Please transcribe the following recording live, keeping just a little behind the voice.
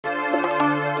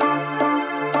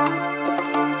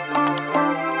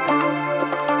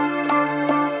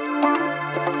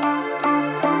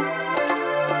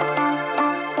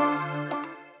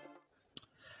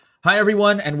Hi,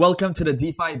 everyone, and welcome to the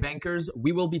DeFi Bankers.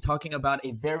 We will be talking about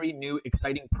a very new,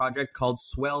 exciting project called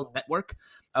Swell Network.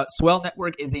 Swell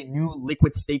Network is a new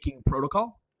liquid staking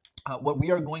protocol. What we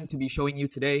are going to be showing you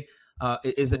today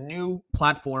is a new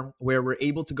platform where we're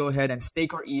able to go ahead and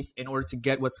stake our ETH in order to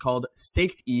get what's called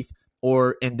staked ETH,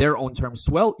 or in their own terms,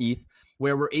 Swell ETH,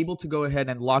 where we're able to go ahead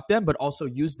and lock them, but also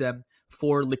use them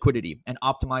for liquidity and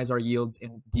optimize our yields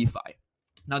in DeFi.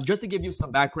 Now, just to give you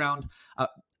some background,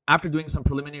 after doing some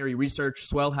preliminary research,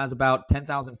 Swell has about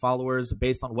 10,000 followers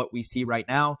based on what we see right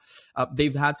now.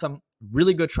 They've had some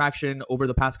really good traction over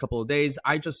the past couple of days.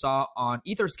 I just saw on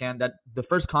Etherscan that the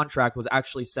first contract was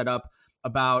actually set up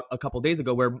about a couple of days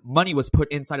ago, where money was put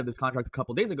inside of this contract a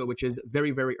couple of days ago, which is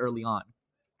very, very early on.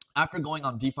 After going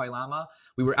on DeFi Llama,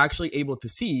 we were actually able to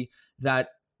see that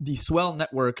the Swell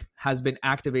network has been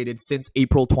activated since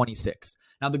April 26.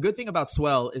 Now, the good thing about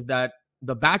Swell is that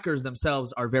the backers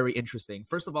themselves are very interesting.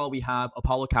 First of all, we have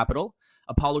Apollo Capital.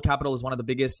 Apollo Capital is one of the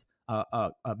biggest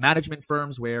management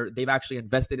firms where they've actually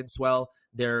invested in Swell.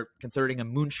 They're considering a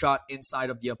moonshot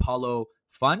inside of the Apollo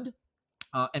fund.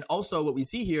 And also what we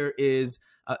see here is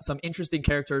some interesting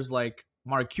characters like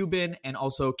Mark Cuban and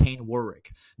also Kane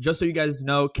Warwick. Just so you guys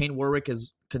know, Kane Warwick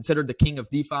is considered the king of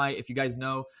DeFi. If you guys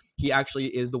know, he actually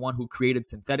is the one who created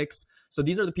synthetics. So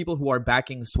these are the people who are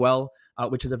backing Swell,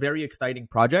 which is a very exciting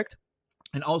project.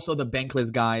 And also the Bankless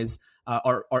guys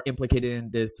are implicated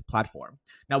in this platform.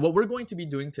 Now, what we're going to be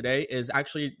doing today is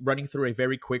actually running through a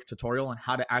very quick tutorial on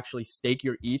how to actually stake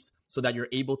your ETH so that you're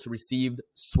able to receive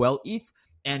Swell ETH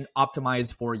and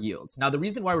optimize for yields. Now, the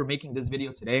reason why we're making this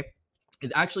video today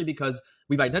is actually because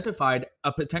we've identified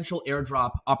a potential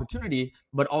airdrop opportunity,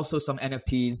 but also some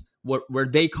NFTs where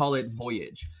they call it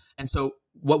Voyage. And so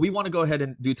what we want to go ahead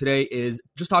and do today is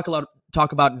just talk about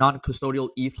non-custodial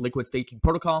ETH liquid staking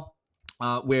protocol.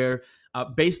 Where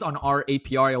based on our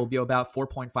APR, it will be about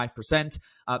 4.5%.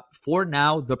 For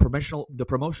now, the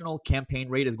promotional campaign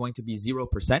rate is going to be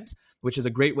 0%, which is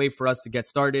a great way for us to get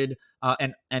started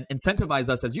and incentivize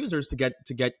us as users to get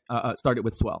started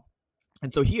with Swell.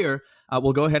 And so here,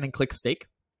 we'll go ahead and click stake,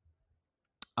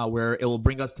 where it will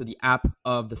bring us to the app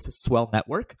of the Swell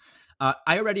network.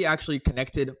 I already actually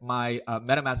connected my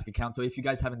MetaMask account. So if you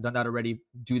guys haven't done that already,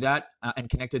 do that and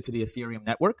connect it to the Ethereum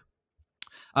network.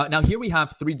 Now, here we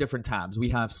have three different tabs. We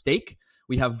have Stake,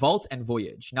 we have Vault, and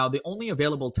Voyage. Now, the only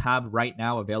available tab right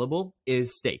now available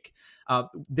is Stake.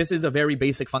 This is a very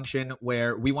basic function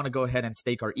where we want to go ahead and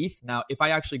stake our ETH. Now, if I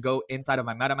actually go inside of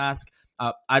my MetaMask,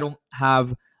 I don't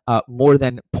have more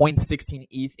than 0.16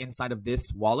 ETH inside of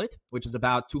this wallet, which is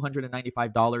about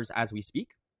 $295 as we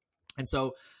speak. And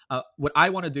so what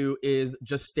I want to do is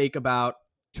just stake about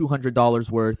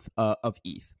 $200 worth of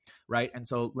ETH, right? And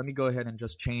so let me go ahead and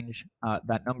just change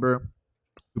that number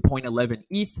to 0.11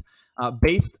 ETH.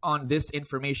 Based on this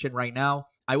information right now,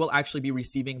 I will actually be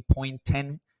receiving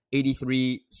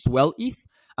 0.1083 Swell ETH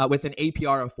with an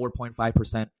APR of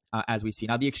 4.5% as we see.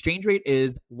 Now, the exchange rate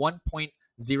is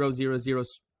 1.000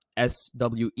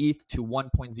 SW ETH to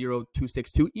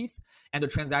 1.0262 ETH, and the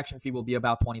transaction fee will be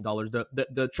about $20.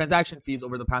 The transaction fees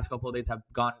over the past couple of days have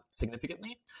gone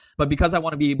significantly, but because I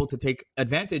want to be able to take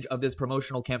advantage of this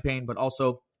promotional campaign, but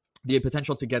also the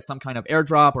potential to get some kind of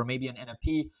airdrop or maybe an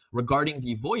NFT regarding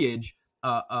the Voyage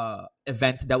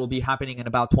event that will be happening in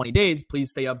about 20 days,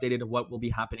 please stay updated on what will be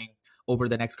happening over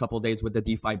the next couple of days with the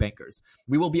DeFi Bankers.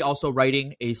 We will be also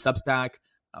writing a Substack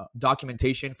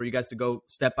documentation for you guys to go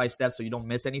step by step so you don't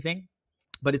miss anything.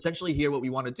 But essentially here, what we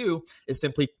want to do is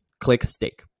simply click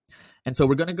stake. And so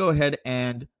we're going to go ahead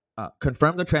and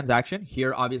confirm the transaction.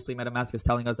 Here, obviously, MetaMask is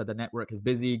telling us that the network is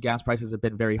busy, gas prices have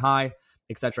been very high,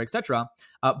 etc., etc.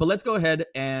 But let's go ahead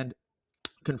and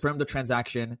confirm the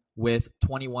transaction with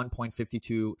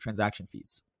 21.52 transaction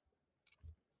fees.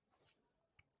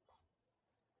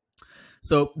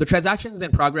 So the transaction is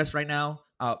in progress right now.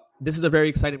 This is a very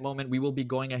exciting moment. We will be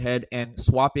going ahead and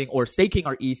swapping or staking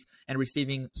our ETH and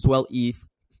receiving Swell ETH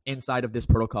inside of this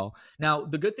protocol. Now,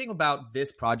 the good thing about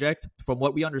this project, from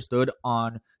what we understood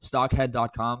on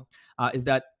stockhead.com, is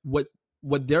that what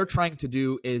they're trying to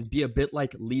do is be a bit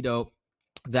like Lido,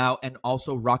 DAO, and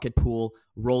also Rocket Pool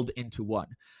rolled into one.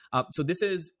 So this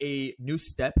is a new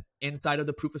step inside of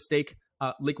the proof of stake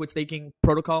liquid staking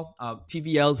protocol.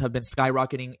 TVLs have been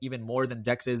skyrocketing even more than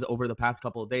DEXs over the past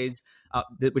couple of days,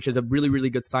 which is a really,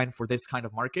 really good sign for this kind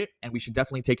of market, and we should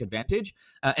definitely take advantage.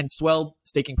 And Swell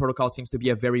staking protocol seems to be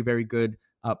a very, very good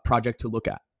project to look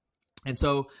at. And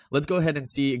so let's go ahead and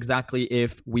see exactly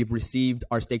if we've received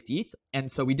our staked ETH.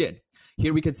 And so we did.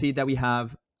 Here we can see that we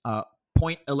have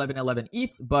 0.1111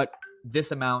 ETH, but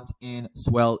this amount in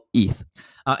Swell ETH.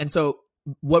 And so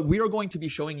what we are going to be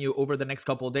showing you over the next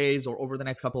couple of days or over the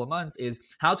next couple of months is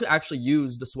how to actually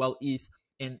use the Swell ETH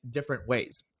in different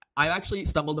ways. I actually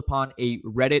stumbled upon a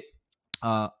Reddit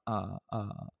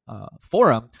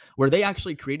forum where they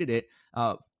actually created it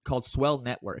called Swell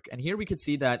Network. And here we could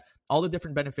see that all the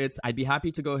different benefits. I'd be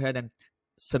happy to go ahead and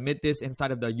submit this inside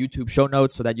of the YouTube show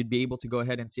notes so that you'd be able to go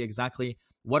ahead and see exactly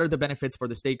what are the benefits for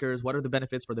the stakers, what are the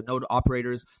benefits for the node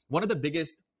operators. One of the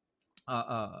biggest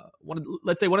one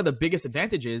of the biggest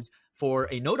advantages for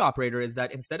a node operator is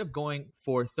that instead of going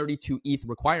for 32 ETH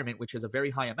requirement, which is a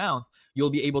very high amount, you'll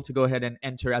be able to go ahead and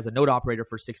enter as a node operator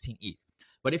for 16 ETH.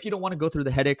 But if you don't want to go through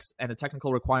the headaches and the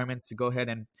technical requirements to go ahead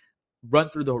and run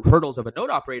through the hurdles of a node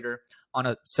operator on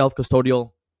a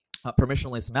self-custodial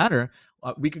permissionless manner,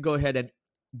 we could go ahead and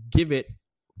give it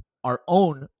our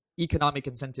own economic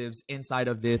incentives inside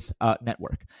of this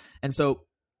network. And so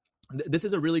this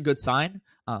is a really good sign.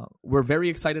 We're very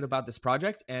excited about this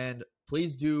project, and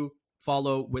please do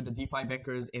follow with the DeFi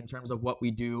Bankers in terms of what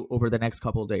we do over the next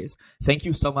couple of days. Thank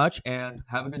you so much, and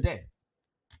have a good day.